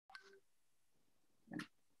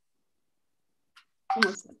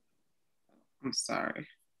Almost. I'm sorry.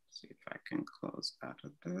 See if I can close out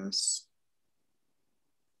of this.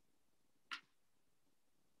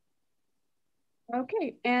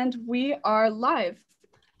 Okay, and we are live.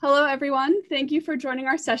 Hello, everyone. Thank you for joining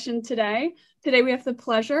our session today. Today, we have the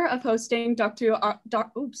pleasure of hosting Dr.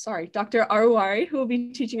 Oruwari, who will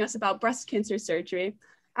be teaching us about breast cancer surgery.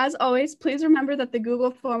 As always, please remember that the Google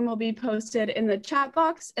form will be posted in the chat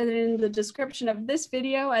box and in the description of this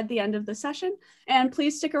video at the end of the session. And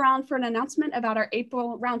please stick around for an announcement about our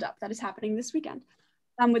April roundup that is happening this weekend.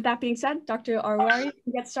 With that being said, Dr. Oruwari, you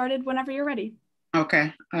can get started whenever you're ready.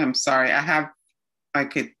 Okay, I'm sorry. I have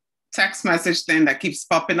like a text message thing that keeps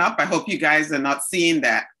popping up. I hope you guys are not seeing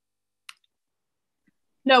that.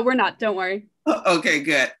 No, we're not. Don't worry. Okay,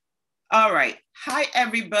 good. All right. Hi,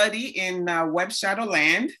 everybody in Web Shadow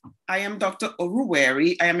Land. I am Dr.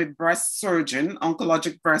 Oruwari. I am a breast surgeon,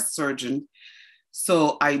 oncologic breast surgeon.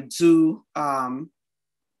 So I do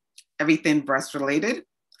everything breast related.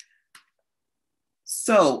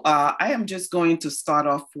 So I am just going to start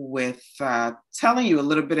off with telling you a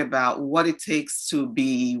little bit about what it takes to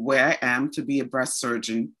be where I am, to be a breast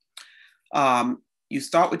surgeon. You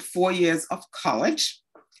start with 4 years of college.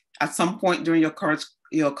 At some point during your college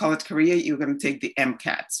career, you're going to take the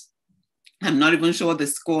MCAT. I'm not even sure what the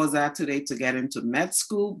scores are today to get into med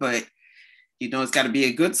school, but you know it's got to be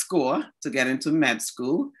a good score to get into med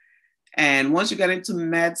school. And once you get into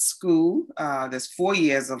med school, there's 4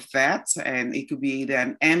 years of that, and it could be either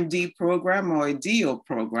an MD program or a DO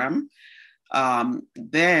program.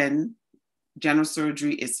 Then general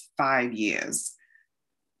surgery is 5 years.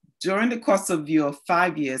 During the course of your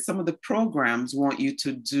 5 years, some of the programs want you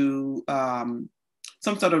to do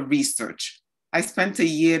some sort of research. I spent a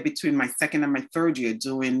year between my second and my third year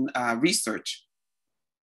doing research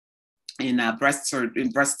in breast surgery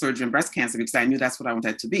and breast cancer, because I knew that's what I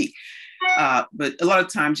wanted to be. But a lot of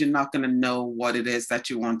times you're not going to know what it is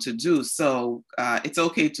that you want to do. So it's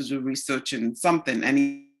okay to do research in something,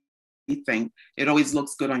 anything. It always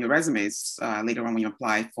looks good on your resumes later on when you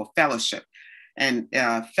apply for fellowship. And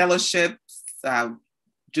fellowships,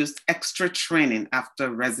 just extra training after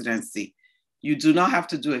residency. You do not have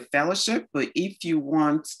to do a fellowship, but if you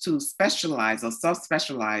want to specialize or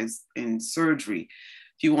subspecialize in surgery,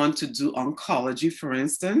 if you want to do oncology, for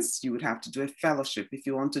instance, you would have to do a fellowship. If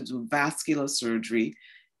you want to do vascular surgery,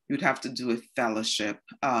 you'd have to do a fellowship.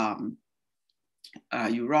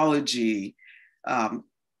 Urology,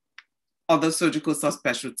 other surgical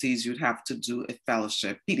subspecialties, you'd have to do a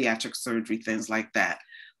fellowship, pediatric surgery, things like that.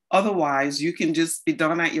 Otherwise, you can just be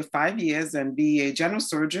done at your 5 years and be a general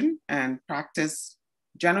surgeon and practice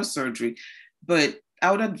general surgery. But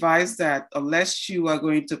I would advise that unless you are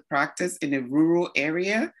going to practice in a rural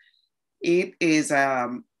area, it is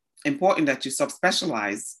important that you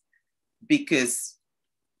subspecialize, because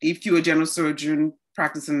if you're a general surgeon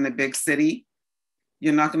practicing in a big city,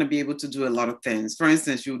 you're not going to be able to do a lot of things. For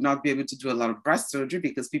instance, you would not be able to do a lot of breast surgery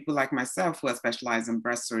because people like myself who are specialized in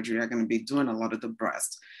breast surgery are going to be doing a lot of the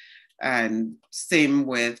breast. And same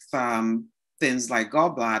with things like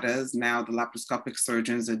gallbladders. Now the laparoscopic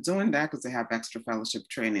surgeons are doing that because they have extra fellowship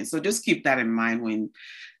training. So just keep that in mind when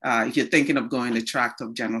if you're thinking of going the track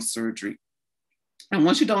of general surgery. And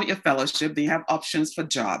once you're done with your fellowship, then you have options for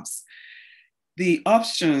jobs. The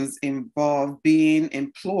options involve being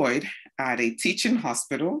employed at a teaching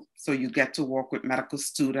hospital. So you get to work with medical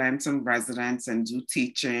students and residents and do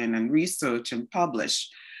teaching and research and publish.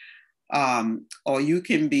 Or you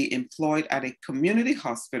can be employed at a community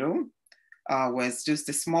hospital, where it's just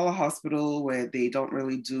a smaller hospital where they don't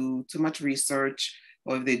really do too much research,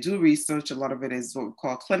 or if they do research, a lot of it is what we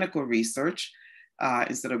call clinical research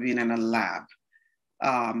instead of being in a lab.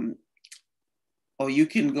 Or you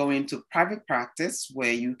can go into private practice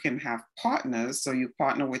where you can have partners. So you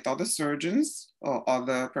partner with other surgeons or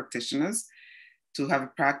other practitioners to have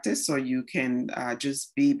a practice, or you can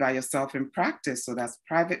just be by yourself in practice. So that's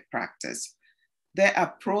private practice. There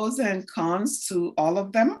are pros and cons to all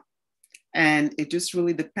of them, and it just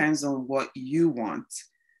really depends on what you want.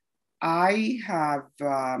 I have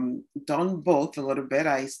done both a little bit.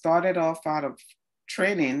 I started off out of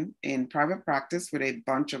training in private practice with a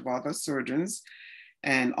bunch of other surgeons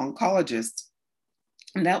and oncologists.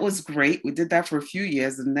 And that was great. We did that for a few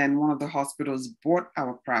years, and then one of the hospitals bought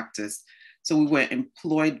our practice. So we were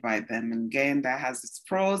employed by them. And again, that has its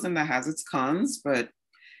pros and that has its cons, but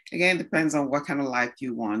again, it depends on what kind of life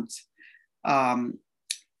you want.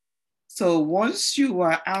 So once you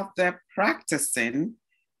are out there practicing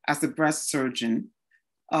as a breast surgeon,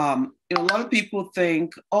 a lot of people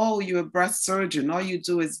think, oh, you're a breast surgeon, all you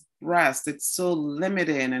do is breast. It's so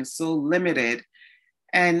limited and so limited.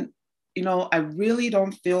 And I really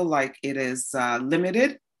don't feel like it is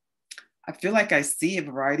limited. I feel like I see a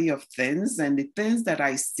variety of things, and the things that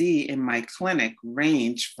I see in my clinic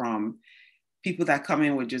range from people that come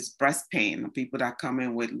in with just breast pain, people that come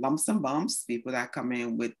in with lumps and bumps, people that come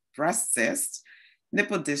in with breast cysts,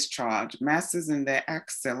 nipple discharge, masses in their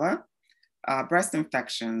axilla, breast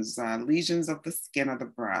infections, lesions of the skin of the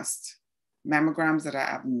breast, mammograms that are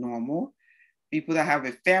abnormal, people that have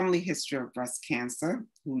a family history of breast cancer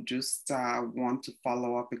who just want to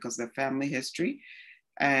follow up because of their family history,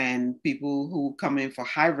 and people who come in for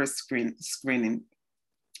high-risk screening.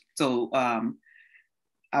 So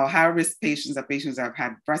our high-risk patients are patients that have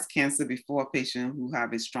had breast cancer before, a patient who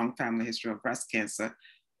have a strong family history of breast cancer,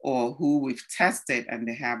 or who we've tested and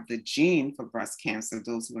they have the gene for breast cancer.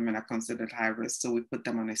 Those women are considered high risk. So we put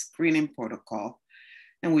them on a screening protocol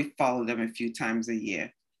and we follow them a few times a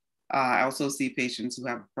year. I also see patients who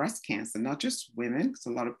have breast cancer, not just women, because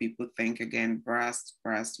a lot of people think, again, breast,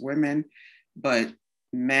 women, but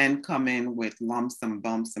men come in with lumps and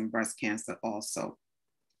bumps and breast cancer also.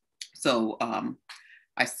 So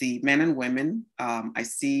I see men and women. I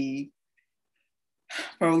see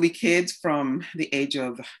probably kids from the age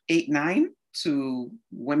of 8, 9 to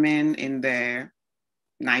women in their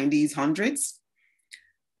 90s, 100s.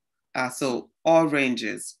 So all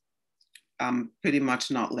ranges, pretty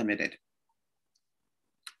much not limited.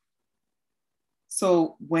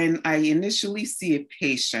 So when I initially see a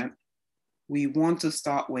patient, we want to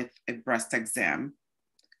start with a breast exam.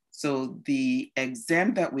 So the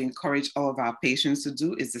exam that we encourage all of our patients to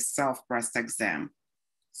do is a self-breast exam.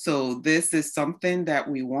 So this is something that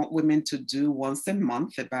we want women to do once a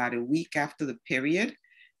month, about a week after the period,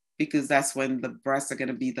 because that's when the breasts are going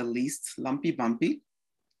to be the least lumpy bumpy.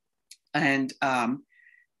 And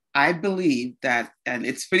I believe that, and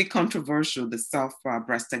it's pretty controversial, the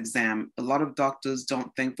self-breast exam. A lot of doctors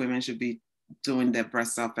don't think women should be doing their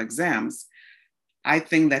breast self-exams. I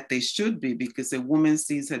think that they should be, because a woman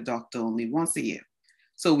sees her doctor only once a year.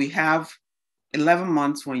 So we have 11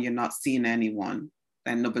 months when you're not seeing anyone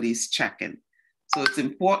and nobody's checking. So it's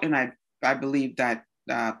important, I believe, that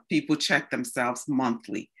people check themselves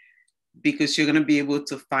monthly, because you're going to be able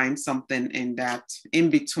to find something in that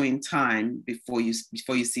in-between time before you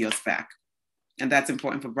see us back. And that's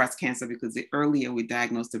important for breast cancer, because the earlier we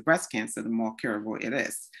diagnose the breast cancer, the more curable it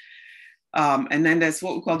is. And then there's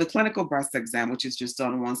what we call the clinical breast exam, which is just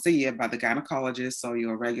done once a year by the gynecologist or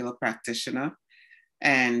your regular practitioner.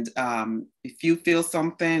 And if you feel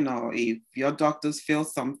something, or if your doctors feel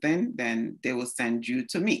something, then they will send you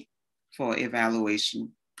to me for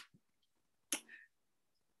evaluation.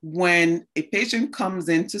 When a patient comes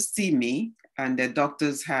in to see me and their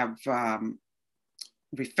doctors have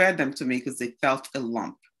referred them to me because they felt a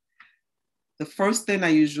lump, the first thing I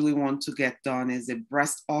usually want to get done is a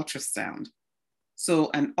breast ultrasound.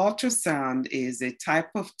 So an ultrasound is a type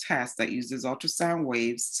of test that uses ultrasound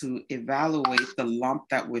waves to evaluate the lump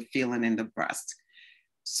that we're feeling in the breast.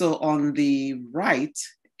 So on the right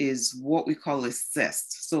is what we call a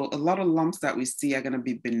cyst. So a lot of lumps that we see are going to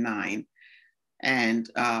be benign, and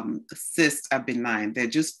cysts are benign. They're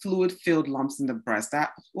just fluid-filled lumps in the breast.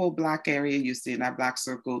 That whole black area you see in that black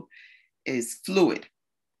circle is fluid.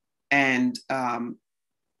 And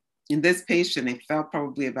in this patient, it felt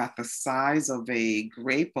probably about the size of a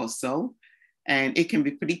grape or so, and it can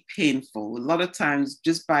be pretty painful. A lot of times,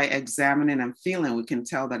 just by examining and feeling, we can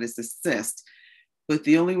tell that it's a cyst. But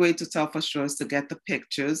the only way to tell for sure is to get the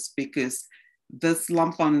pictures, because this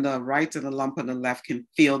lump on the right and the lump on the left can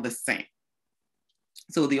feel the same.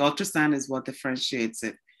 So the ultrasound is what differentiates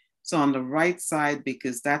it. So on the right side,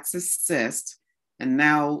 because that's a cyst, and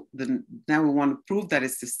now we want to prove that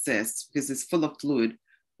it's a cyst because it's full of fluid,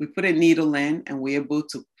 we put a needle in and we're able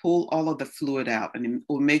to pull all of the fluid out, and it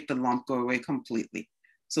will make the lump go away completely.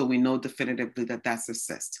 So we know definitively that that's a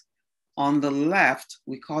cyst. On the left,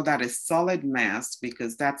 we call that a solid mass,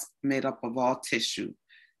 because that's made up of all tissue.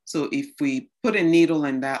 So if we put a needle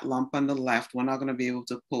in that lump on the left, we're not going to be able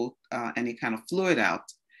to pull any kind of fluid out.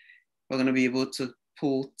 We're going to be able to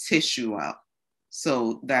pull tissue out.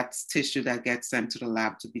 So that's tissue that gets sent to the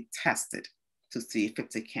lab to be tested to see if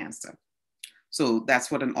it's a cancer. So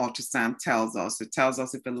that's what an ultrasound tells us. It tells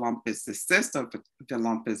us if a lump is a cyst or if the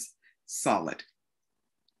lump is solid.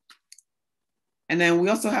 And then we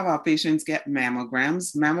also have our patients get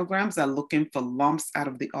mammograms. Mammograms are looking for lumps out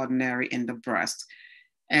of the ordinary in the breast.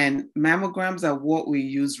 And mammograms are what we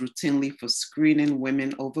use routinely for screening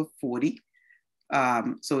women over 40.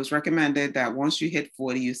 So it's recommended that once you hit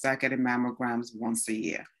 40, you start getting mammograms once a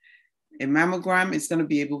year. A mammogram is going to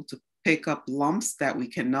be able to pick up lumps that we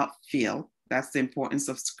cannot feel. That's the importance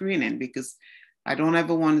of screening, because I don't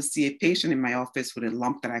ever want to see a patient in my office with a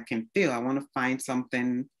lump that I can feel. I want to find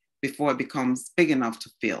something before it becomes big enough to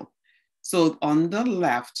feel. So on the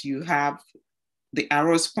left, you have the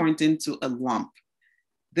arrows pointing to a lump.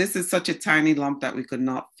 This is such a tiny lump that we could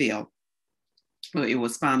not feel. Well, it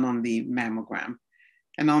was found on the mammogram.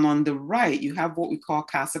 And on the right, you have what we call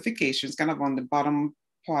calcifications, kind of on the bottom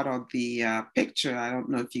part of the picture. I don't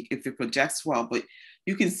know if it projects well, but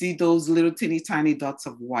you can see those little teeny tiny dots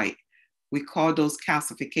of white. We call those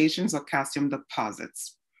calcifications or calcium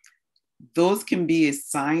deposits. Those can be a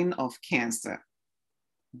sign of cancer.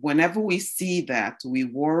 Whenever we see that, we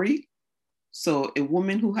worry. So a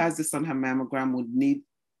woman who has this on her mammogram would need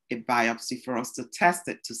a biopsy for us to test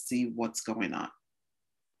it to see what's going on.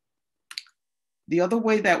 The other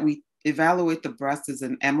way that we evaluate the breast is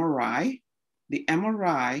an MRI. The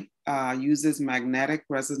MRI uses magnetic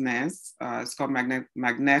resonance, it's called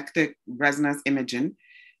magnetic resonance imaging,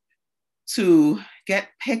 to get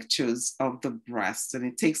pictures of the breast. And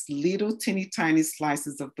it takes little teeny tiny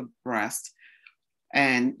slices of the breast,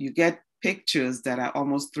 and you get pictures that are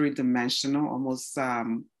almost three-dimensional, almost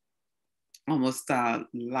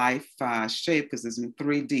life shape, because it's in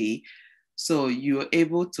 3D. So you're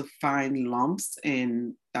able to find lumps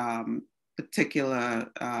in particular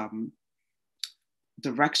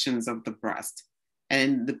directions of the breast.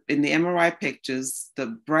 And in the MRI pictures,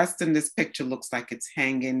 the breast in this picture looks like it's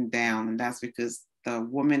hanging down, and that's because the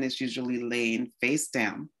woman is usually laying face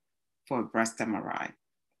down for a breast MRI.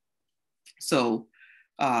 So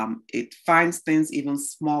it finds things even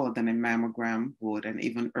smaller than a mammogram would, and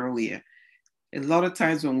even earlier. A lot of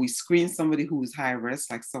times when we screen somebody who is high risk,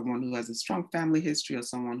 like someone who has a strong family history or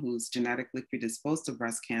someone who's genetically predisposed to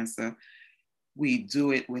breast cancer, we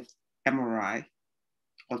do it with MRI,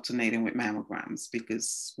 alternating with mammograms,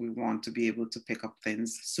 because we want to be able to pick up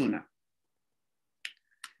things sooner.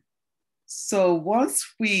 So once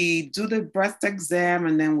we do the breast exam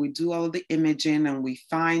and then we do all of the imaging and we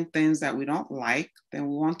find things that we don't like, then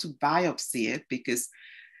we want to biopsy it, because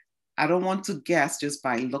I don't want to guess just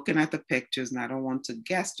by looking at the pictures, and I don't want to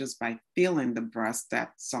guess just by feeling the breast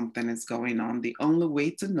that something is going on. The only way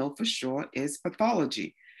to know for sure is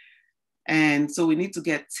pathology. And so we need to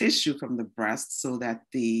get tissue from the breast so that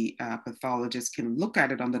the pathologist can look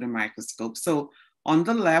at it under the microscope. So on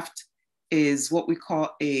the left is what we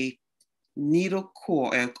call a needle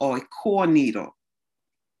core, or a core needle.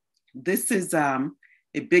 This is a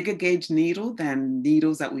bigger gauge needle than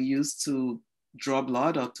needles that we use to draw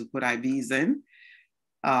blood or to put IVs in.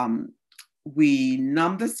 We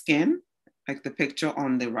numb the skin, like the picture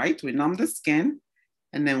on the right. We numb the skin,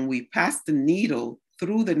 and then we pass the needle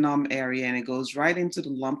through the numb area, and it goes right into the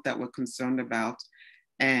lump that we're concerned about.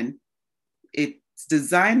 And it's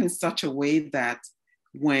designed in such a way that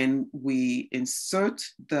when we insert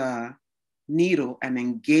the needle and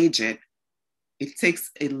engage it, it takes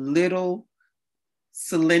a little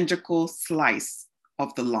cylindrical slice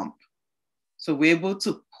of the lump. So we're able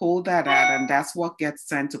to pull that out, and that's what gets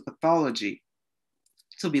sent to pathology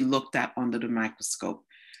to be looked at under the microscope.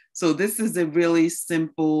 So this is a really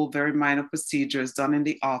simple, very minor procedure. It's done in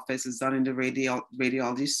the office, it's done in the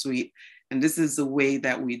radiology suite. And this is the way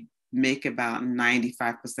that we make about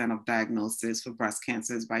 95% of diagnosis for breast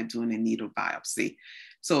cancers, by doing a needle biopsy.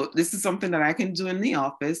 So this is something that I can do in the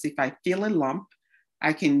office. If I feel a lump,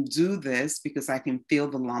 I can do this because I can feel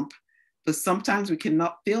the lump. But sometimes we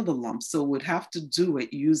cannot feel the lump, so we'd have to do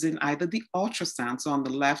it using either the ultrasound. So on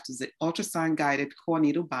the left is the ultrasound guided core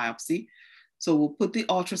needle biopsy. So we'll put the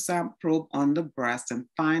ultrasound probe on the breast and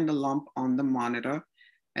find the lump on the monitor.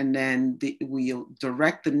 And then we'll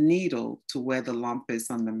direct the needle to where the lump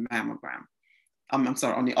is on the mammogram. I'm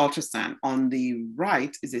sorry, on the ultrasound. On the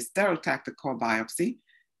right is a stereotactic core biopsy.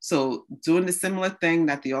 So doing the similar thing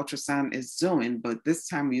that the ultrasound is doing, but this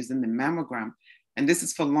time we're using the mammogram. And this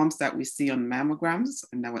is for lumps that we see on mammograms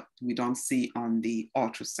and that we don't see on the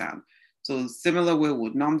ultrasound. So similar way,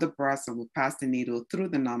 we'll numb the breast and we'll pass the needle through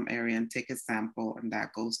the numb area and take a sample, and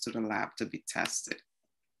that goes to the lab to be tested.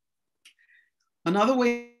 Another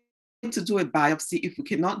way to do a biopsy, if we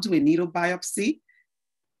cannot do a needle biopsy,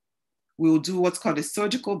 we'll do what's called a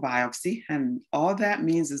surgical biopsy. And all that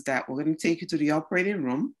means is that we're going to take you to the operating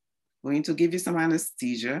room. We're going to give you some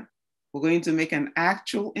anesthesia. We're going to make an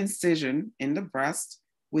actual incision in the breast.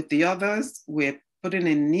 With the others, we're putting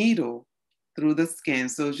a needle through the skin.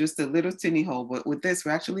 So it's just a little teeny hole. But with this,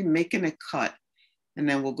 we're actually making a cut. And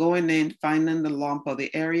then we're going in, finding the lump or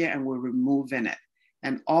the area, and we're removing it.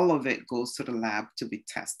 And all of it goes to the lab to be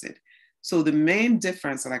tested. So the main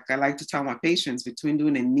difference, like I like to tell my patients, between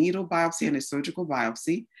doing a needle biopsy and a surgical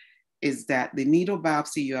biopsy is that the needle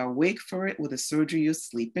biopsy, you're awake for it. With the surgery, you're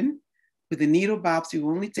sleeping. With the needle biopsy,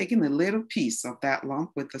 we're only taking a little piece of that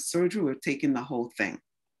lump. With the surgery, we're taking the whole thing.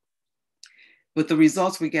 But the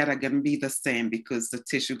results we get are going to be the same because the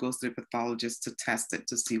tissue goes to the pathologist to test it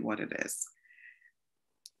to see what it is.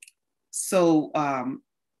 So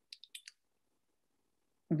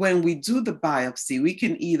when we do the biopsy, we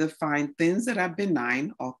can either find things that are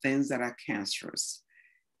benign or things that are cancerous.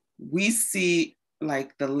 We see,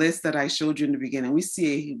 like the list that I showed you in the beginning, we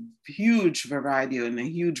see a huge variety and a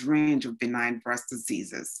huge range of benign breast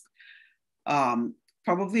diseases.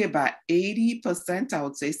 Probably about 80%, I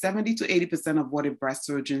would say 70 to 80% of what a breast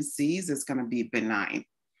surgeon sees is going to be benign.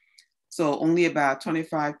 So only about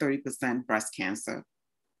 25, 30% breast cancer.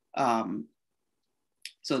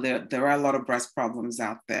 So there are a lot of breast problems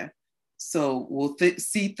out there. So we'll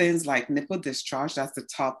see things like nipple discharge. That's the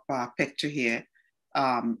top picture here.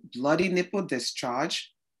 Bloody nipple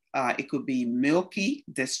discharge. It could be milky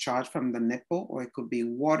discharge from the nipple, or it could be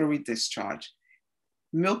watery discharge.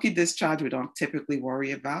 Milky discharge we don't typically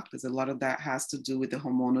worry about because a lot of that has to do with the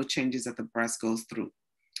hormonal changes that the breast goes through.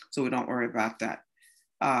 So we don't worry about that.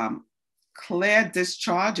 Clear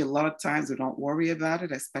discharge, a lot of times we don't worry about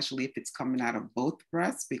it, especially if it's coming out of both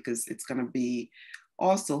breasts, because it's going to be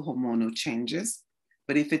also hormonal changes.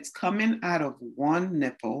 But if it's coming out of one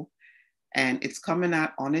nipple and it's coming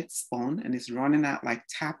out on its own and it's running out like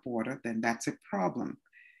tap water, then that's a problem.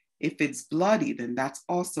 If it's bloody, then that's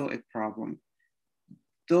also a problem.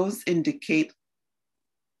 Those indicate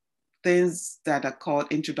things that are called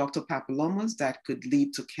intraductal papillomas that could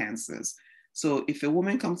lead to cancers. So if a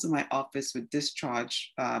woman comes to my office with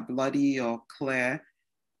discharge, bloody or clear,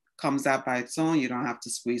 comes out by its own, you don't have to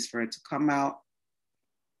squeeze for it to come out,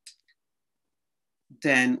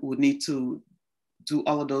 then we need to do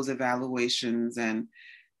all of those evaluations and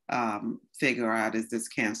figure out, is this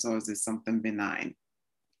cancer or is this something benign?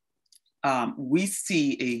 We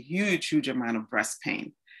see a huge amount of breast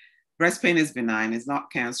pain. Breast pain is benign, it's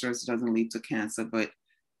not cancerous, it doesn't lead to cancer, but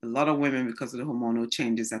a lot of women, because of the hormonal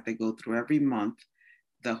changes that they go through every month,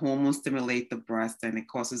 the hormones stimulate the breast and it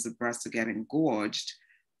causes the breast to get engorged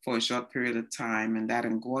for a short period of time. And that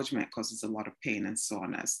engorgement causes a lot of pain and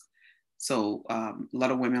soreness. So a lot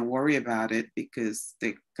of women worry about it because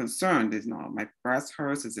they're concerned. There's no, my breast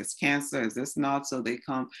hurts, is this cancer, is this not? So they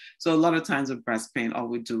come. So a lot of times with breast pain, all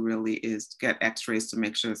we do really is get x-rays to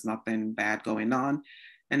make sure there's nothing bad going on.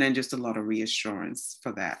 And then just a lot of reassurance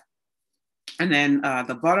for that. And then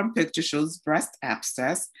the bottom picture shows breast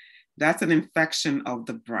abscess. That's an infection of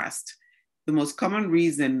the breast. The most common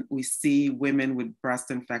reason we see women with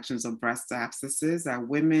breast infections or breast abscesses are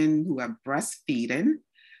women who are breastfeeding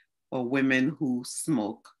or women who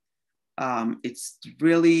smoke. It's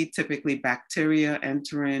really typically bacteria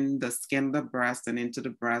entering the skin of the breast and into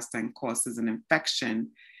the breast and causes an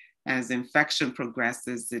infection. As the infection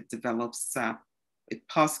progresses, it develops a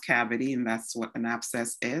pus cavity, and that's what an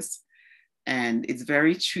abscess is. And it's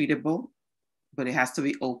very treatable, but it has to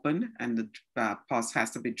be opened and the pus has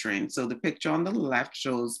to be drained. So the picture on the left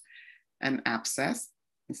shows an abscess.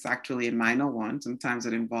 It's actually a minor one. Sometimes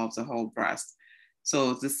it involves a whole breast.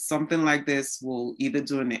 So this, something like this we'll either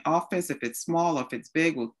do in the office. If it's small or if it's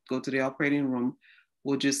big, we'll go to the operating room.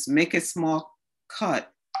 We'll just make a small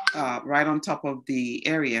cut right on top of the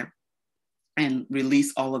area and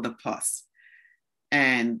release all of the pus.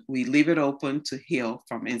 And we leave it open to heal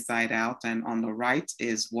from inside out. And on the right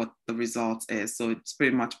is what the result is. So it's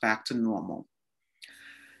pretty much back to normal.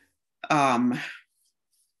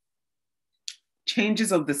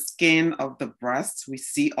 Changes of the skin of the breast, we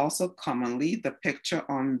see also commonly. The picture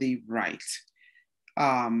on the right.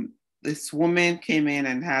 This woman came in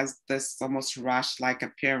and has this almost rash-like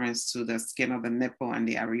appearance to the skin of the nipple and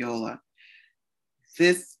the areola.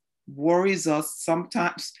 This worries us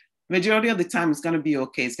sometimes. Majority of the time, it's going to be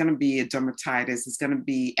okay. It's going to be a dermatitis. It's going to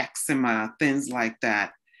be eczema, things like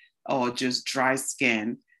that, or just dry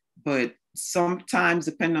skin. But sometimes,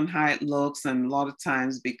 depending on how it looks, and a lot of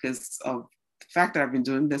times because of the fact that I've been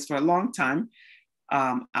doing this for a long time,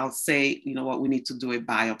 I'll say, you know what, we need to do a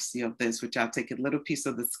biopsy of this, which I'll take a little piece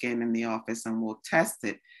of the skin in the office and we'll test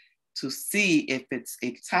it to see if it's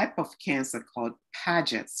a type of cancer called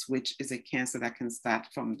Paget's, which is a cancer that can start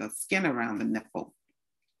from the skin around the nipple.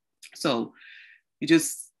 So you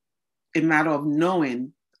just, a matter of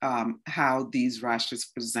knowing how these rashes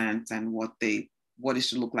present and what it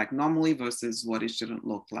should look like normally versus what it shouldn't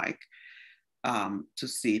look like to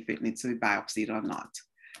see if it needs to be biopsied or not.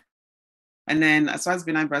 And then as far as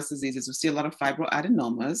benign breast diseases, we see a lot of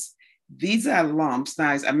fibroadenomas. These are lumps.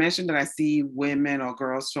 Now, as I mentioned that I see women or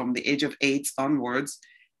girls from the age of 8 onwards.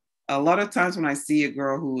 A lot of times when I see a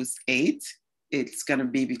girl who's 8, it's going to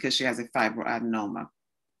be because she has a fibroadenoma.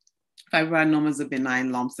 Fibroadenoma is a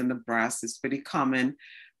benign lumps in the breast. It's pretty common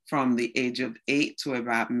from the age of 8 to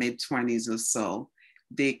about mid-20s or so.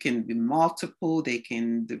 They can be multiple, they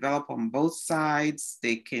can develop on both sides,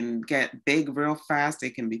 they can get big real fast, they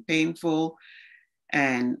can be painful,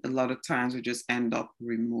 and a lot of times we just end up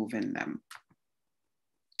removing them.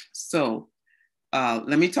 So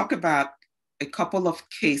let me talk about a couple of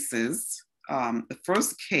cases. The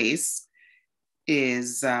first case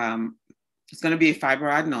is it's going to be a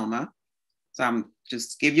fibroadenoma. So I'm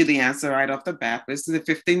just give you the answer right off the bat. This is a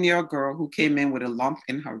 15-year-old girl who came in with a lump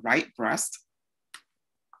in her right breast.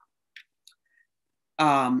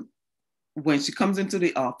 When she comes into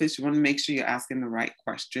the office, you want to make sure you're asking the right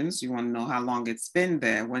questions. You want to know how long it's been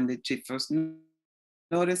there. When did she first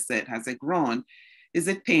notice it? Has it grown? Is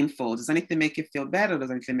it painful? Does anything make it feel better?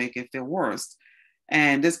 Does anything make it feel worse?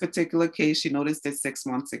 And this particular case, she noticed it 6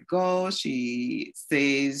 months ago. She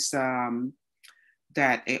says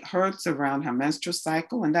that it hurts around her menstrual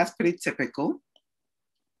cycle, and that's pretty typical.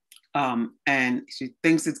 And she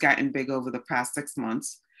thinks it's gotten big over the past 6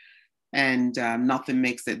 months, and nothing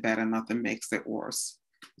makes it better, nothing makes it worse.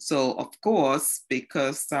 So of course,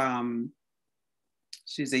 because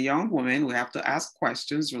she's a young woman, we have to ask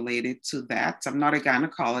questions related to that. I'm not a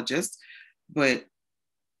gynecologist, but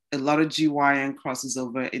a lot of GYN crosses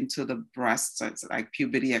over into the breast, like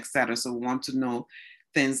puberty, etc. So we want to know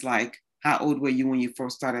things like, how old were you when you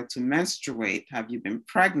first started to menstruate? Have you been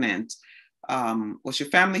pregnant? What's your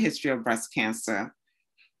family history of breast cancer?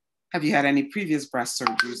 Have you had any previous breast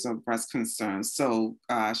surgeries or breast concerns? So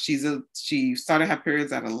she started her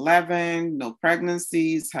periods at 11, no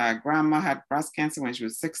pregnancies. Her grandma had breast cancer when she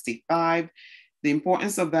was 65. The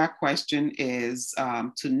importance of that question is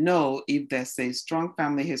to know if there's a strong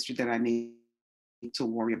family history that I need to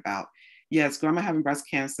worry about. Yes, grandma having breast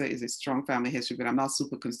cancer is a strong family history, but I'm not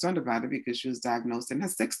super concerned about it because she was diagnosed in her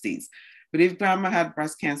 60s. But if grandma had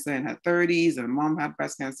breast cancer in her 30s and mom had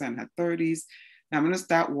breast cancer in her 30s, I'm going to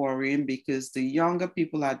start worrying, because the younger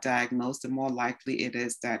people are diagnosed, the more likely it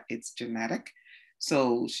is that it's genetic.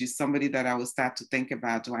 So she's somebody that I will start to think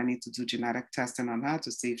about, do I need to do genetic testing on her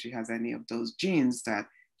to see if she has any of those genes that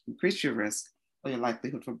increase your risk or your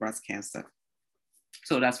likelihood for breast cancer?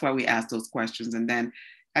 So that's why we ask those questions. And then,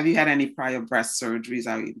 have you had any prior breast surgeries?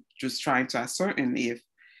 I'm just trying to ascertain if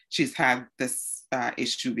she's had this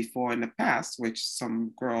issue before in the past, which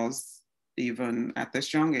some girls, even at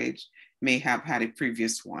this young age, may have had a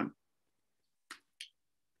previous one.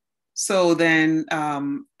 So then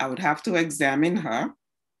I would have to examine her.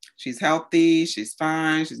 She's healthy, she's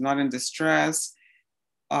fine, she's not in distress.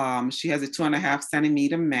 She has a 2.5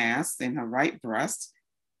 centimeter mass in her right breast.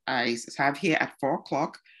 I have here at 4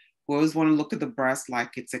 o'clock. We always want to look at the breast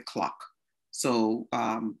like it's a clock. So,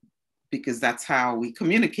 because that's how we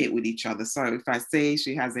communicate with each other. So if I say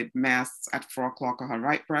she has a mass at 4 o'clock on her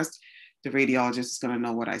right breast, the radiologist is going to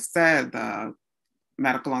know what I said. The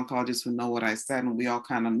medical oncologist will know what I said, and we all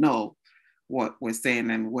kind of know what we're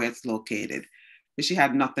saying and where it's located. But she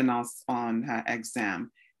had nothing else on her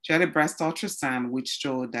exam. She had a breast ultrasound, which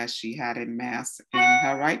showed that she had a mass in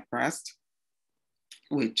her right breast,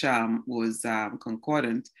 which was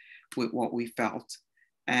concordant with what we felt.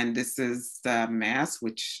 And this is the mass,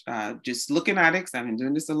 which just looking at it, because I've been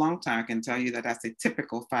doing this a long time, I can tell you that that's a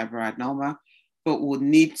typical fibroadenoma, but we'll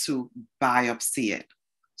need to biopsy it.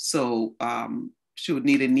 So she would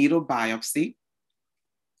need a needle biopsy.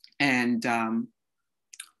 And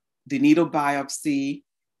the needle biopsy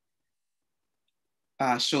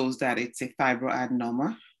shows that it's a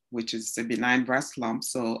fibroadenoma, which is a benign breast lump.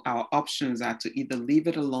 So our options are to either leave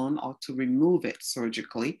it alone or to remove it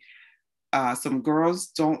surgically. Some girls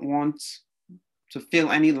don't want to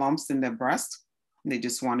feel any lumps in their breast. They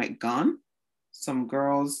just want it gone. Some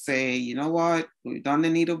girls say, you know what, we've done the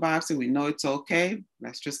needle biopsy, we know it's okay,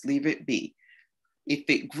 let's just leave it be. If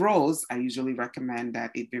it grows, I usually recommend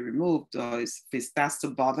that it be removed, or if it starts to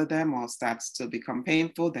bother them or starts to become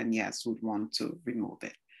painful, then yes, we'd want to remove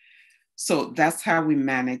it. So that's how we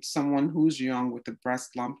manage someone who's young with a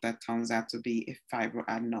breast lump that turns out to be a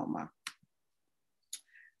fibroadenoma.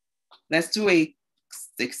 Let's do a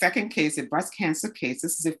second case, a breast cancer case.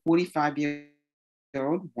 This is a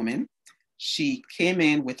 45-year-old woman. She came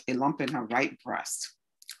in with a lump in her right breast.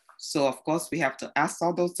 So of course, we have to ask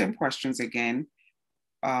all those same questions again.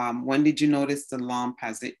 When did you notice the lump?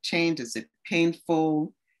 Has it changed? Is it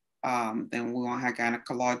painful? Then we want her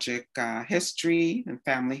gynecologic history and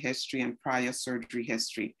family history and prior surgery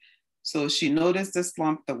history. So she noticed this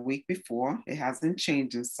lump the week before. It hasn't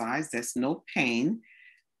changed in size. There's no pain.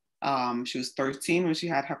 She was 13 when she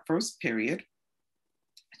had her first period.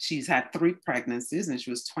 She's had 3 pregnancies, and she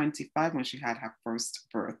was 25 when she had her first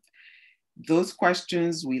birth. Those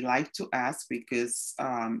questions we like to ask because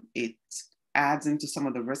it adds into some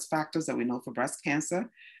of the risk factors that we know for breast cancer.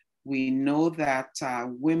 We know that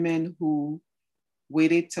women who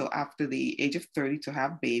waited till after the age of 30 to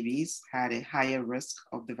have babies had a higher risk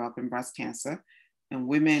of developing breast cancer. And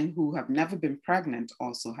women who have never been pregnant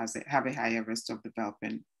also have a higher risk of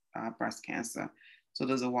developing breast cancer. So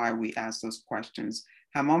those are why we ask those questions.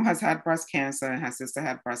 Her mom has had breast cancer and her sister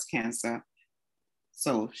had breast cancer.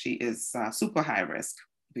 So she is super high risk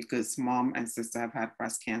because mom and sister have had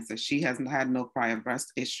breast cancer. She hasn't had no prior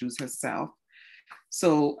breast issues herself.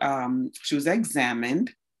 So she was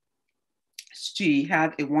examined. She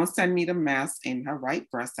had a 1 centimeter mass in her right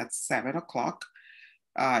breast at 7 o'clock.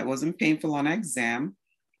 It wasn't painful on exam.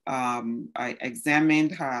 I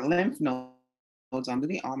examined her lymph nodes under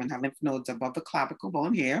the arm and her lymph nodes above the clavicle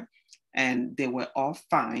bone here, and they were all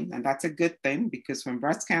fine. And that's a good thing because when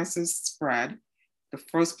breast cancer spread, the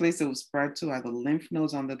first place it was spread to are the lymph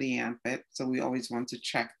nodes under the armpit. So we always want to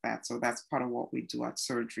check that. So that's part of what we do at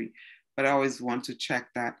surgery. But I always want to check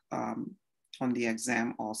that on the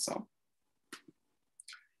exam also.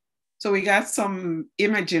 So we got some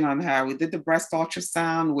imaging on her. We did the breast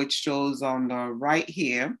ultrasound, which shows on the right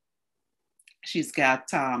here. She's got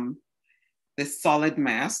this solid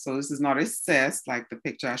mass. So this is not a cyst like the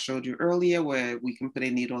picture I showed you earlier where we can put a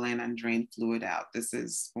needle in and drain fluid out. This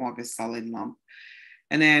is more of a solid lump.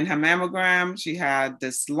 And then her mammogram, she had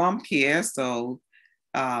this lump here. So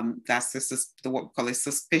that's what we call a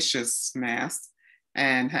suspicious mass.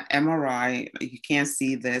 And her MRI, you can't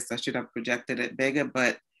see this. I should have projected it bigger,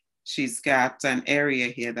 but she's got an area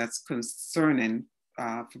here that's concerning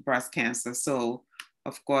for breast cancer. So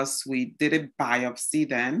of course we did a biopsy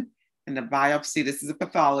then, and the biopsy, this is a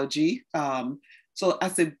pathology. So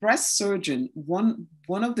as a breast surgeon, one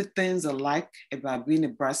of the things I like about being a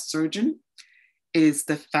breast surgeon is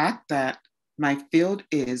the fact that my field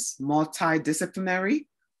is multidisciplinary.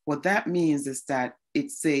 What that means is that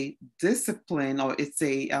it's a discipline or it's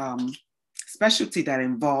a specialty that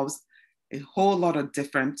involves a whole lot of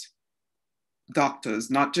different doctors,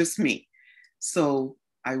 not just me. So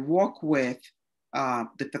I work with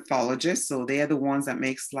the pathologists. So they are the ones that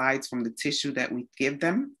make slides from the tissue that we give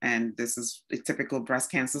them. And this is a typical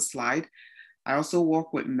breast cancer slide. I also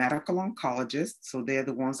work with medical oncologists. So they're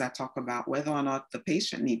the ones that talk about whether or not the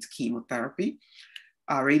patient needs chemotherapy.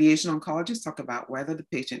 Radiation oncologists talk about whether the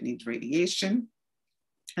patient needs radiation.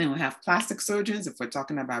 And we have plastic surgeons if we're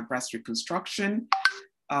talking about breast reconstruction.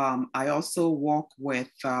 I also work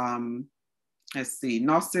with,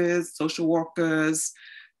 nurses, social workers,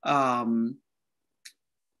 and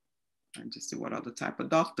just see what other type of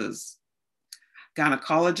doctors.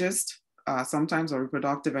 Gynecologists, sometimes, or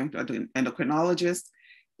reproductive endocrinologists.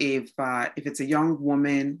 If it's a young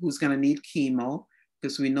woman who's gonna need chemo,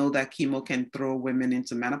 because we know that chemo can throw women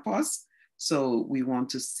into menopause. So we want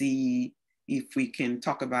to see if we can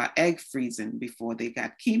talk about egg freezing before they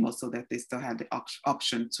got chemo so that they still have the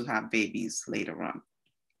option to have babies later on.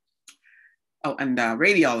 Oh, and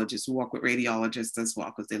radiologists, we work with radiologists as well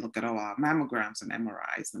because they look at all our mammograms and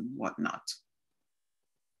MRIs and whatnot.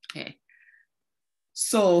 Okay.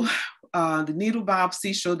 So the needle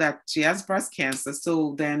biopsy showed that she has breast cancer.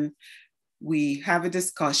 So then we have a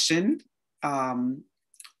discussion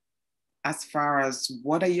as far as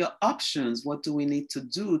what are your options? What do we need to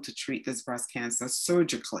do to treat this breast cancer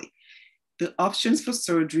surgically? The options for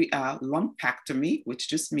surgery are lumpectomy, which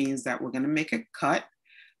just means that we're gonna make a cut.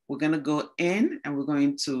 We're gonna go in and we're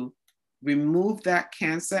going to remove that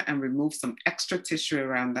cancer and remove some extra tissue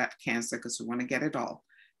around that cancer because we wanna get it all.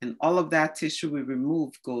 And all of that tissue we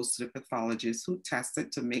remove goes to the pathologist who tests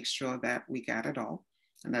it to make sure that we got it all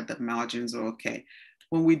and that the margins are okay.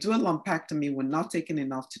 When we do a lumpectomy, we're not taking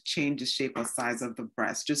enough to change the shape or size of the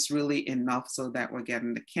breast, just really enough so that we're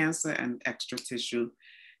getting the cancer and extra tissue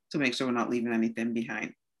to make sure we're not leaving anything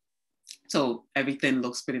behind. So everything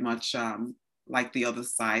looks pretty much like the other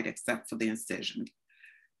side, except for the incision.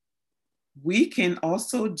 We can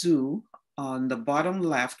also do on the bottom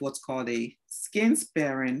left, what's called a skin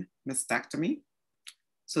sparing mastectomy.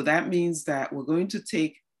 So that means that we're going to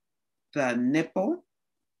take the nipple,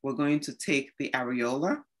 we're going to take the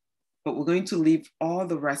areola, but we're going to leave all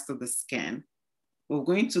the rest of the skin. We're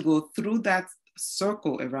going to go through that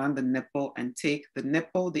circle around the nipple and take the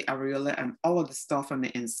nipple, the areola, and all of the stuff on the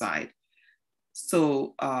inside.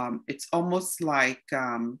 So it's almost like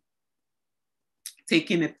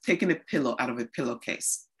taking a pillow out of a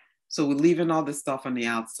pillowcase. So we're leaving all the stuff on the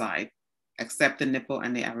outside, except the nipple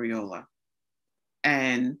and the areola.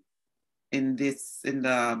 And in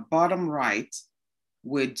the bottom right,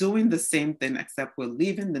 we're doing the same thing, except we're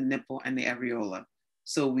leaving the nipple and the areola.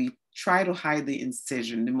 So we try to hide the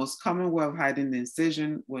incision. The most common way of hiding the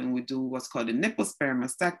incision when we do what's called a nipple sparing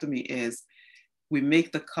mastectomy is we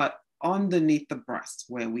make the cut underneath the breast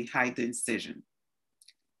where we hide the incision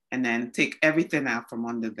and then take everything out from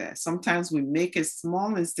under there. Sometimes we make a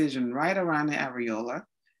small incision right around the areola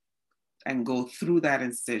and go through that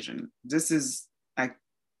incision. This is like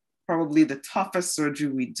probably the toughest surgery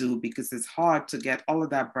we do because it's hard to get all of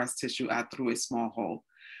that breast tissue out through a small hole.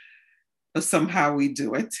 But somehow we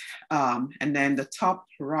do it. And then the top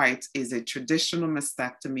right is a traditional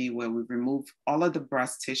mastectomy where we remove all of the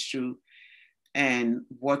breast tissue, and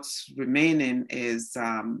what's remaining is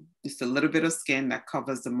just a little bit of skin that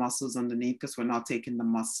covers the muscles underneath because we're not taking the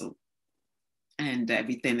muscle, and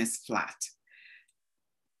everything is flat.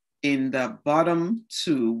 In the bottom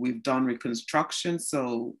two, we've done reconstruction.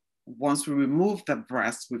 So once we remove the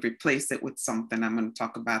breast, we replace it with something. I'm going to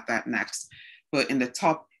talk about that next. But in the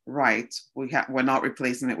top right, we're not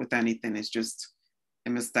replacing it with anything. It's just a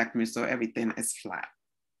mastectomy, so everything is flat.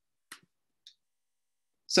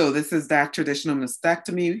 So this is that traditional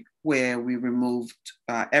mastectomy where we removed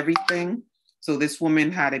everything. So this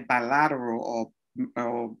woman had a bilateral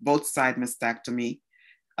or both side mastectomy.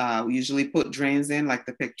 We usually put drains in, like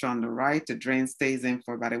the picture on the right. The drain stays in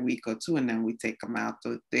for about a week or two, and then we take them out.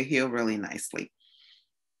 So they heal really nicely.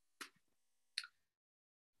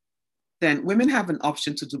 Then women have an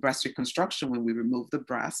option to do breast reconstruction when we remove the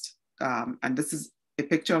breast. And this is a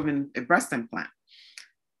picture of a breast implant.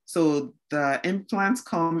 So the implants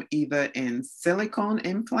come either in silicone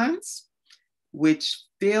implants, which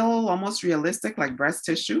feel almost realistic like breast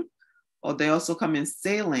tissue, or they also come in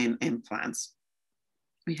saline implants.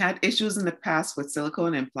 We had issues in the past with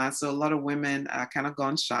silicone implants, so a lot of women kind of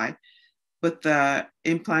gone shy, but the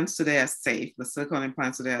implants today are safe. The silicone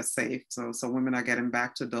implants today are safe, so women are getting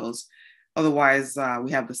back to those. Otherwise,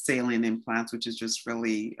 we have the saline implants, which is just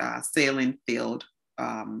really saline filled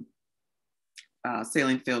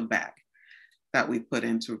bag that we put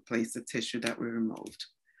in to replace the tissue that we removed.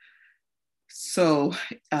 So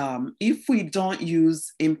if we don't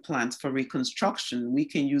use implants for reconstruction, we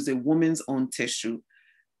can use a woman's own tissue.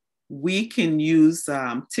 We can use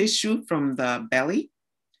tissue from the belly.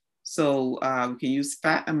 So we can use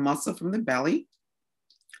fat and muscle from the belly,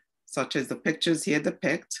 such as the pictures here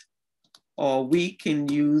depict, or we can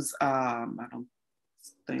use, I don't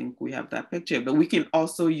think we have that picture, but we can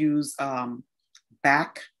also use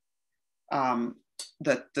back,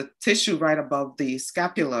 the tissue right above the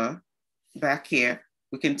scapula back here.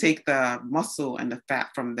 We can take the muscle and the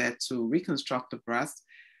fat from there to reconstruct the breast.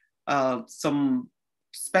 Some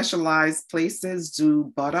specialized places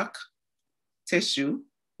do buttock tissue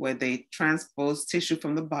where they transpose tissue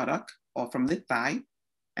from the buttock or from the thigh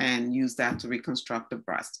and use that to reconstruct the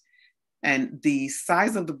breast. And the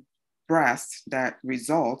size of the breast that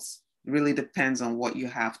results really depends on what you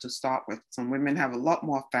have to start with. Some women have a lot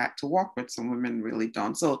more fat to work with, some women really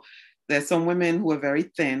don't. So there's some women who are very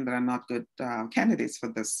thin that are not good candidates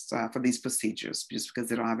for these procedures just because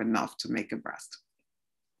they don't have enough to make a breast.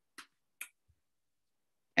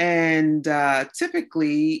 And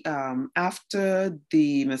typically, after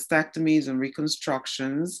the mastectomies and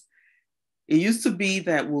reconstructions, it used to be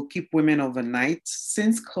that we'll keep women overnight.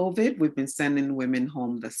 Since COVID, we've been sending women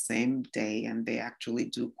home the same day, and they actually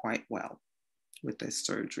do quite well with this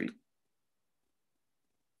surgery.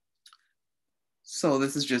 So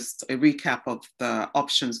this is just a recap of the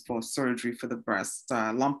options for surgery for the breast: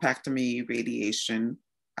 lumpectomy, radiation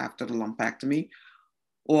after the lumpectomy,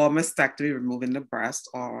 or mastectomy, removing the breast,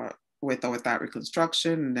 or with or without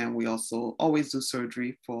reconstruction. And then we also always do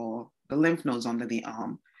surgery for the lymph nodes under the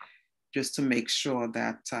arm, just to make sure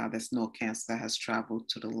that there's no cancer that has traveled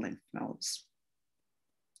to the lymph nodes.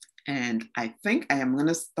 And I think I am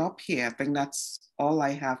gonna stop here. I think that's all I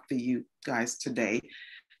have for you guys today.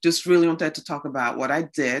 Just really wanted to talk about what I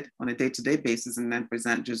did on a day-to-day basis and then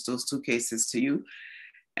present just those two cases to you.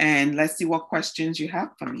 And let's see what questions you have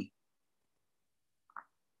for me.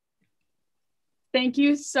 Thank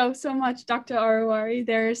you so much, Dr. Oruwari.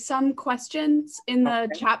 There are some questions in the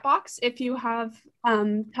chat box. If you have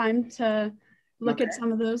time to look at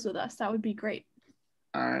some of those with us, that would be great.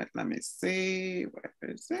 All right, let me see. Where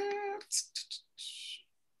is it?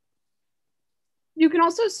 You can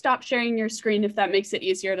also stop sharing your screen if that makes it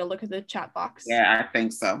easier to look at the chat box. Yeah, I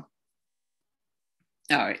think so.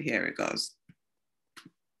 All right, here it goes.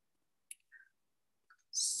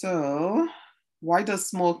 So, why does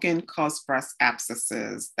smoking cause breast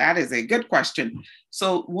abscesses? That is a good question.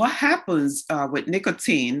 So what happens with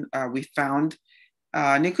nicotine, we found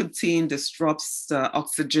nicotine disrupts the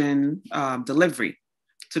oxygen delivery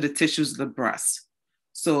to the tissues of the breast.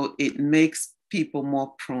 So it makes people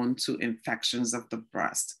more prone to infections of the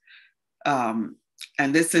breast. And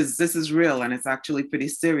this is real, and it's actually pretty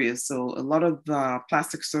serious. So a lot of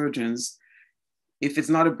plastic surgeons, if it's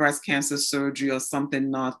not a breast cancer surgery or something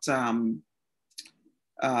not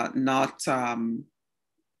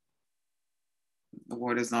the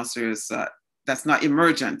word is not serious, that's not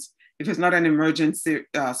emergent. If it's not an emergent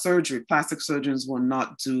surgery, plastic surgeons will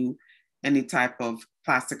not do any type of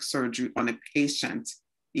plastic surgery on a patient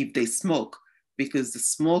if they smoke, because the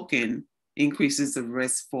smoking increases the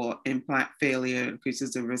risk for implant failure,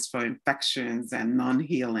 increases the risk for infections and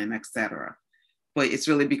non-healing, etc. But it's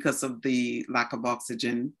really because of the lack of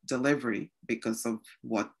oxygen delivery because of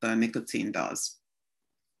what the nicotine does.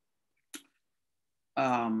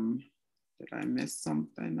 Did I miss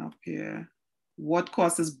something up here? What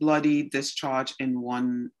causes bloody discharge in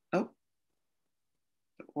one? Oh,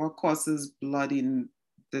 what causes bloody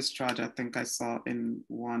discharge? I think I saw in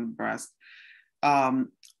one breast.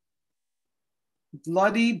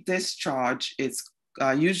 Bloody discharge is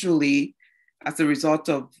usually as a result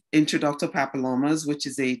of intraductal papillomas, which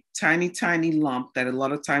is a tiny, tiny lump that a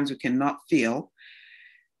lot of times we cannot feel,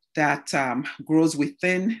 that grows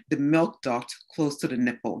within the milk duct close to the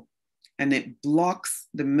nipple. And it blocks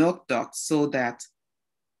the milk duct so that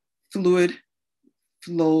fluid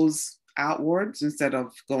flows outwards instead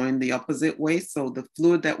of going the opposite way. So the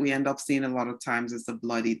fluid that we end up seeing a lot of times is the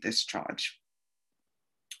bloody discharge.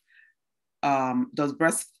 Does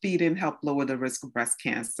breastfeeding help lower the risk of breast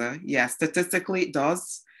cancer? Yes, statistically it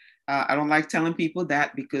does. I don't like telling people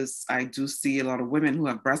that because I do see a lot of women who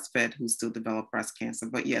have breastfed who still develop breast cancer.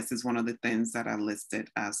 But yes, it's one of the things that are listed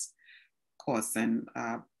as causing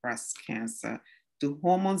breast cancer. Do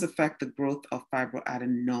hormones affect the growth of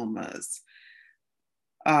fibroadenomas?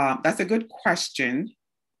 That's a good question.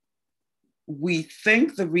 We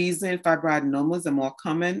think the reason fibroadenomas are more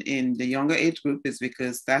common in the younger age group is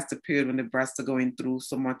because that's the period when the breasts are going through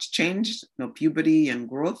so much change, puberty and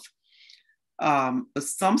growth. But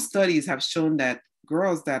some studies have shown that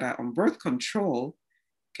girls that are on birth control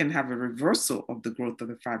can have a reversal of the growth of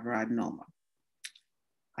the fibroadenoma.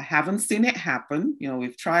 I haven't seen it happen.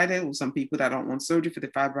 We've tried it with some people that don't want surgery for the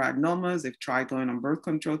fibroadenomas. They've tried going on birth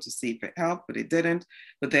control to see if it helped, but it didn't.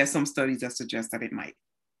 But there are some studies that suggest that it might.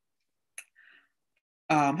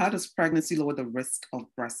 How does pregnancy lower the risk of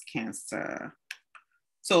breast cancer?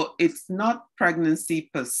 So it's not pregnancy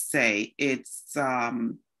per se. It's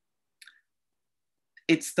the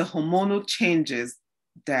hormonal changes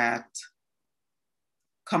that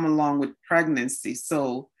come along with pregnancy.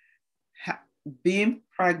 So being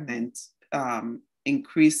pregnant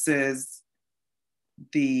increases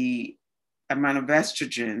the amount of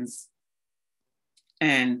estrogens,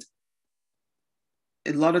 and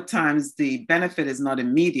a lot of times the benefit is not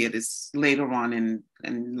immediate. It's later on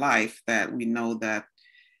in life that we know that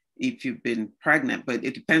if you've been pregnant, but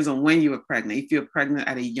it depends on when you were pregnant. If you're pregnant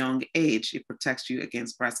at a young age, it protects you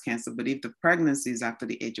against breast cancer. But if the pregnancy is after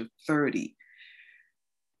the age of 30,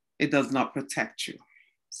 it does not protect you.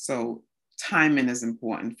 So timing is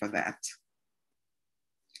important for that.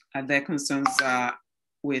 Are there concerns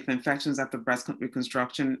with infections after breast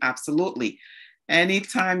reconstruction? Absolutely.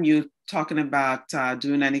 Anytime you're talking about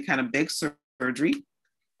doing any kind of big surgery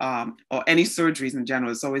or any surgeries in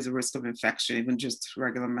general, it's always a risk of infection, even just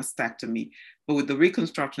regular mastectomy. But with the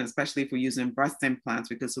reconstruction, especially if we're using breast implants,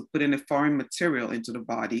 because we put in a foreign material into the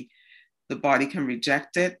body can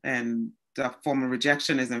reject it, and the form of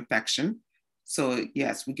rejection is infection. So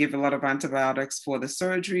yes, we give a lot of antibiotics for the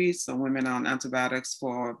surgery. Some women are on antibiotics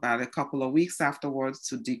for about a couple of weeks afterwards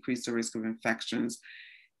to decrease the risk of infections.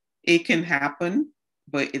 It can happen,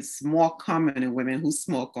 but it's more common in women who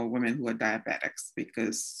smoke or women who are diabetics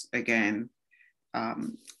because, again,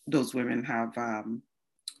 those women have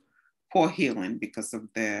poor healing because of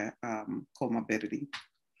their comorbidity.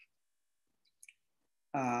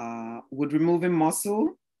 Would removing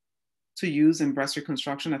muscle to use in breast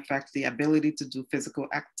reconstruction affect the ability to do physical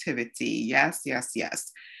activity? Yes, yes,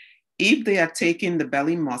 yes. If they are taking the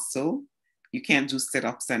belly muscle, you can't do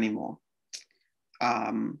sit-ups anymore.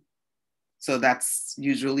 So that's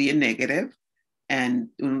usually a negative. And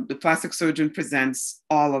the plastic surgeon presents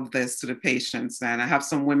all of this to the patients. And I have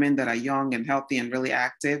some women that are young and healthy and really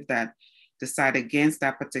active that decide against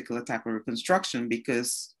that particular type of reconstruction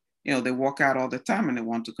because, they walk out all the time and they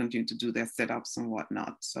want to continue to do their sit-ups and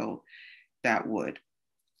whatnot. So that would.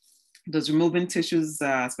 Does removing tissues,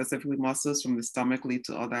 specifically muscles from the stomach, lead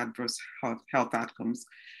to other adverse health outcomes?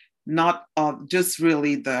 Not just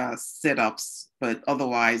really the sit-ups, but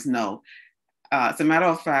otherwise, no. As a matter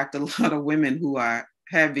of fact, a lot of women who are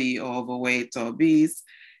heavy or overweight or obese,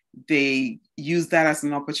 they use that as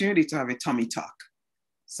an opportunity to have a tummy tuck.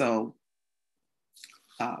 So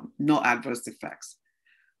no adverse effects.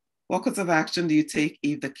 What course of action do you take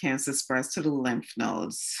if the cancer spreads to the lymph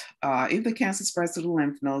nodes? If the cancer spreads to the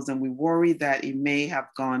lymph nodes and we worry that it may have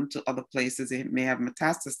gone to other places, it may have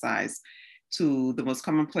metastasized to the most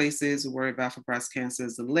common places we worry about for breast cancer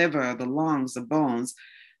is the liver, the lungs, the bones.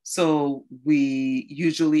 So we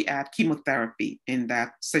usually add chemotherapy in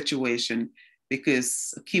that situation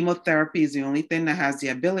because chemotherapy is the only thing that has the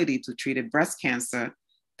ability to treat a breast cancer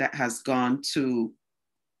that has gone to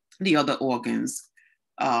the other organs.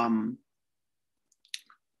 The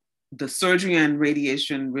surgery and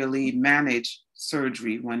radiation really manage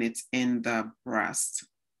surgery when it's in the breast.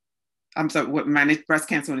 I'm sorry, what manage breast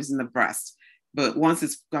cancer when it's in the breast. But once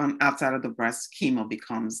it's gone outside of the breast, chemo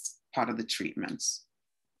becomes part of the treatments.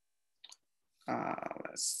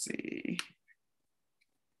 Let's see.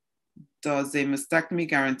 Does a mastectomy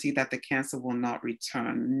guarantee that the cancer will not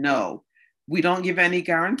return? No, we don't give any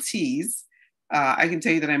guarantees. I can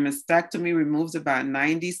tell you that a mastectomy removes about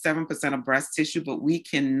 97% of breast tissue, but we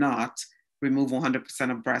cannot remove 100%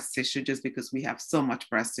 of breast tissue just because we have so much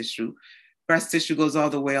breast tissue. Breast tissue goes all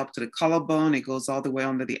the way up to the collarbone. It goes all the way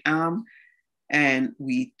under the arm. And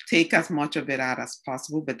we take as much of it out as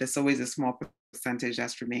possible, but there's always a small percentage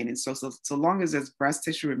that's remaining. So long as there's breast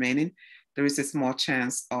tissue remaining, there is a small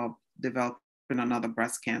chance of developing another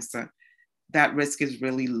breast cancer. That risk is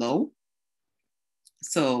really low.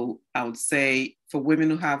 So I would say for women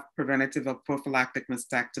who have preventative or prophylactic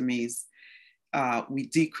mastectomies, we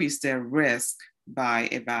decrease their risk by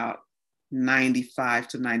about 95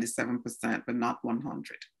 to 97%, but not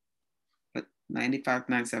 100. But 95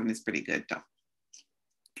 to 97 is pretty good though.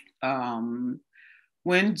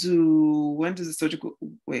 When you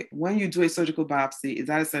do a surgical biopsy, is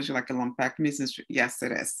that essentially like a lumpectomy? Yes,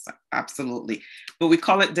 it is, absolutely. But we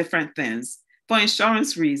call it different things for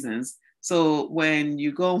insurance reasons. So when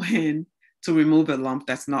you go in to remove a lump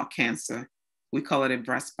that's not cancer, we call it a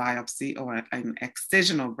breast biopsy or an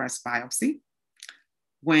excisional breast biopsy.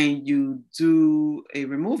 When you do a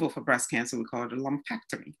removal for breast cancer, we call it a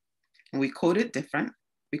lumpectomy. And we code it different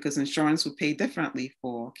because insurance will pay differently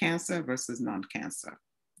for cancer versus non-cancer.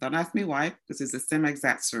 Don't ask me why, because it's the same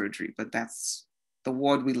exact surgery, but that's the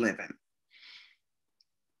world we live in.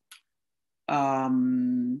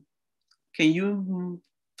 Can you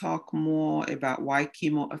talk more about why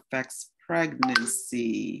chemo affects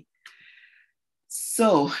pregnancy?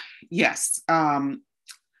 So yes,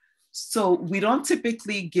 so we don't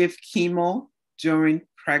typically give chemo during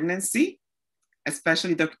pregnancy,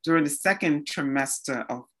 especially during the second trimester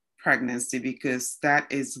of pregnancy, because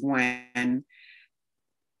that's when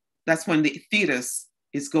the fetus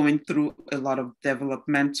is going through a lot of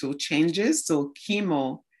developmental changes. So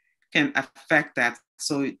chemo can affect that.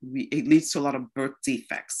 So it leads to a lot of birth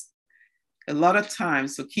defects. A lot of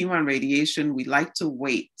times, so chemo and radiation, we like to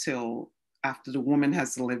wait till after the woman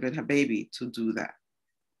has delivered her baby to do that.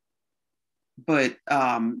 But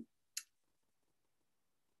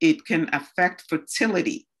it can affect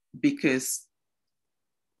fertility because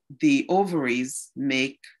the ovaries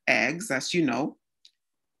make eggs, as you know,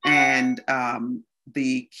 and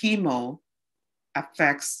the chemo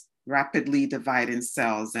affects rapidly dividing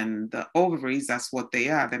cells, and the ovaries, that's what they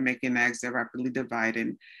are. They're making eggs, they're rapidly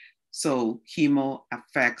dividing. So chemo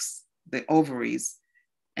affects the ovaries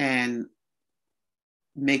and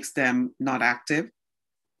makes them not active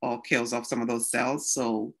or kills off some of those cells.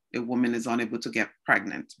 So a woman is unable to get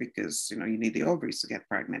pregnant because you need the ovaries to get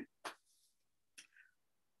pregnant.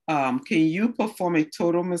 Can you perform a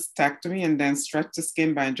total mastectomy and then stretch the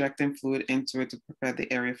skin by injecting fluid into it to prepare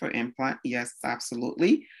the area for implant? Yes,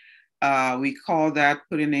 absolutely. We call that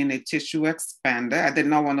putting in a tissue expander. I did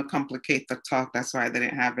not want to complicate the talk, that's why I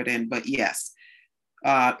didn't have it in, but yes.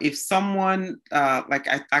 If someone, like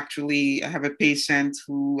I have a patient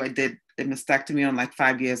who I did a mastectomy on like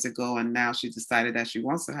 5 years ago, and now she decided that she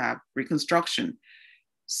wants to have reconstruction.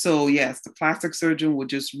 So yes, the plastic surgeon would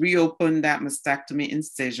just reopen that mastectomy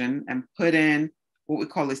incision and put in what we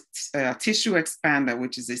call a tissue expander,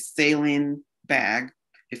 which is a saline bag,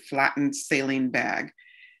 a flattened saline bag.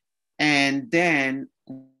 And then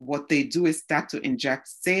what they do is start to inject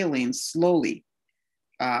saline slowly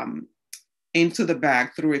into the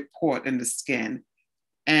bag through a port in the skin.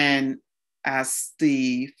 And as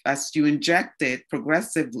you inject it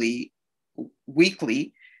progressively,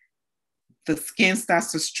 weekly, the skin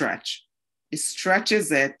starts to stretch. It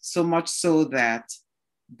stretches it so much so that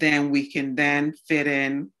then we can then fit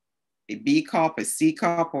in a B cup, a C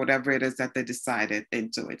cup, or whatever it is that they decided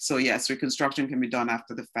into it. So yes, reconstruction can be done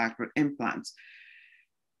after the fact with implants.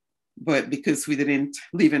 but because we didn't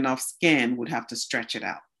leave enough skin, would have to stretch it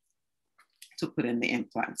out to put in the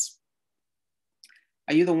implants.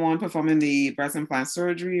 Are you the one performing the breast implant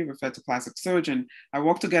surgery? Refer to plastic surgeon. I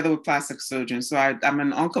work together with plastic surgeons. So I'm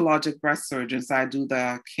an oncologic breast surgeon, so I do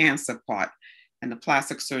the cancer part, and the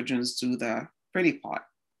plastic surgeons do the pretty part.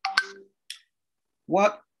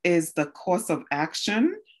 What is the course of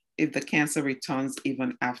action if the cancer returns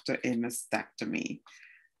even after a mastectomy?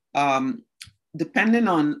 Depending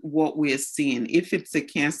on what we're seeing, if it's a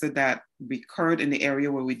cancer that recurred in the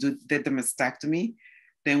area where we did the mastectomy,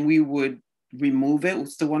 then we would remove it. We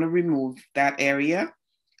still want to remove that area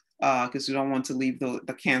because we don't want to leave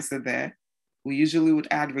the cancer there. We usually would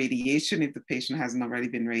add radiation if the patient hasn't already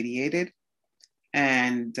been radiated.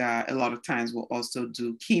 And a lot of times we'll also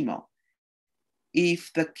do chemo.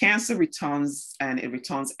 If the cancer returns and it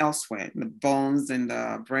returns elsewhere, in the bones, in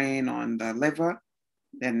the brain, or in the liver,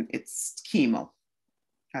 then it's chemo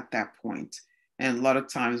at that point. And a lot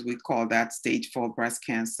of times we call that stage 4 breast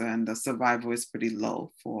cancer, and the survival is pretty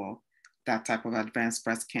low for that type of advanced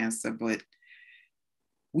breast cancer, but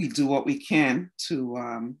we do what we can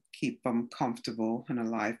to keep them comfortable and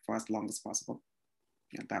alive for as long as possible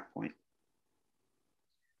at that point.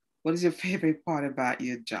 What is your favorite part about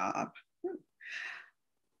your job?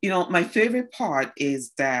 You know, my favorite part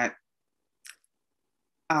is that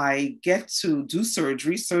I get to do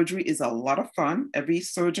surgery. Surgery is a lot of fun. Every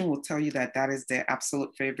surgeon will tell you that that is their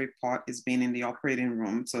absolute favorite part, is being in the operating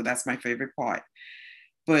room. So that's my favorite part.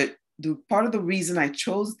 But the part of the reason I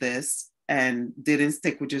chose this and didn't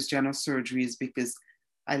stick with just general surgery is because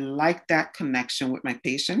I like that connection with my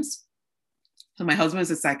patients. So my husband is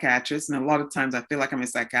a psychiatrist, and a lot of times I feel like I'm a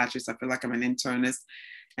psychiatrist, I feel like I'm an internist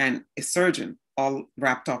and a surgeon, all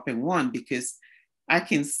wrapped up in one, because I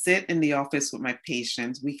can sit in the office with my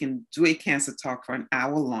patients. We can do a cancer talk for an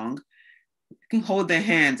hour long. I can hold their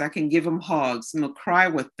hands. I can give them hugs, cry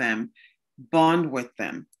with them, bond with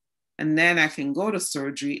them. And then I can go to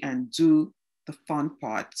surgery and do the fun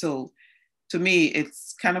part. So to me,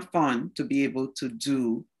 it's kind of fun to be able to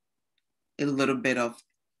do a little bit of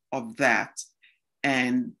that.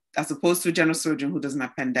 And as opposed to a general surgeon who does an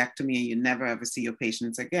appendectomy and you never ever see your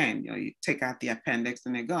patients again. You know, you take out the appendix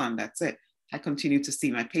and they're gone, that's it. I continue to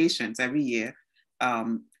see my patients every year.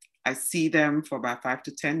 I see them for about 5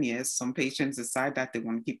 to 10 years. Some patients decide that they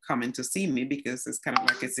want to keep coming to see me because it's kind of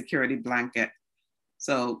like a security blanket.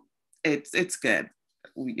 So it's good.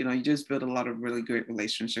 You just build a lot of really great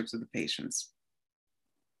relationships with the patients.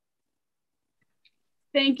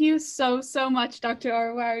 Thank you so much, Dr.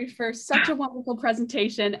 Oruwari, for such a wonderful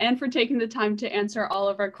presentation and for taking the time to answer all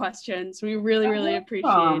of our questions. We really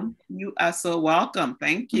appreciate it. You are so welcome.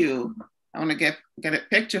 Thank you. I want to get a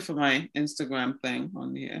picture for my Instagram thing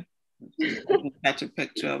on here. Catch a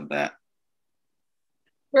picture of that.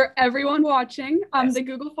 For everyone watching, yes. The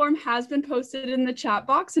Google form has been posted in the chat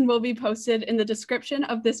box and will be posted in the description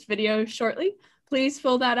of this video shortly. Please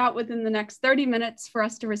fill that out within the next 30 minutes for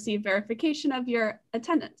us to receive verification of your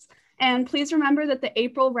attendance. And please remember that the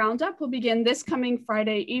April roundup will begin this coming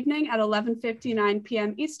Friday evening at 11:59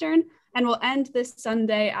 p.m. Eastern and will end this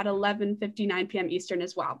Sunday at 11:59 p.m. Eastern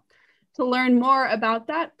as well. To learn more about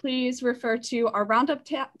that, please refer to our roundup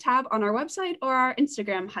tab on our website or our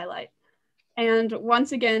Instagram highlight. And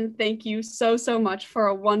once again, thank you so much for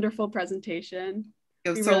a wonderful presentation.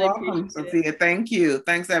 You're so welcome, Sophia. Thank you.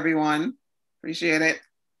 Thanks, everyone. Appreciate it.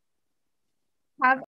 Have